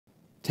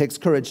takes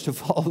courage to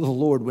follow the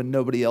Lord when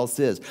nobody else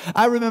is.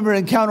 I remember an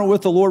encounter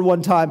with the Lord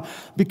one time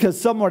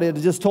because somebody had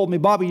just told me,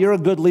 Bobby, you're a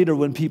good leader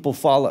when people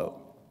follow.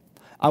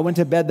 I went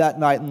to bed that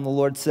night and the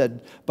Lord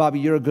said, Bobby,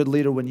 you're a good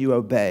leader when you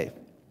obey.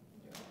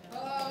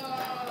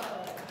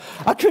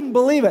 I couldn't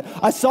believe it.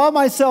 I saw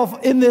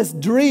myself in this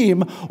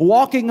dream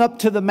walking up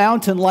to the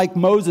mountain like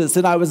Moses,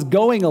 and I was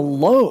going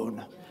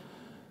alone.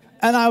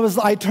 And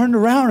I turned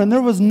around and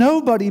there was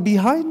nobody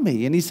behind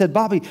me. And he said,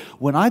 Bobby,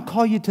 when I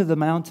call you to the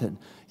mountain,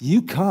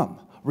 you come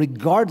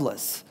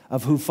regardless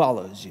of who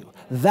follows you.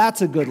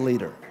 That's a good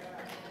leader.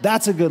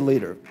 That's a good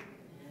leader.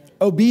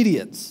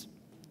 Obedience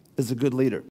is a good leader.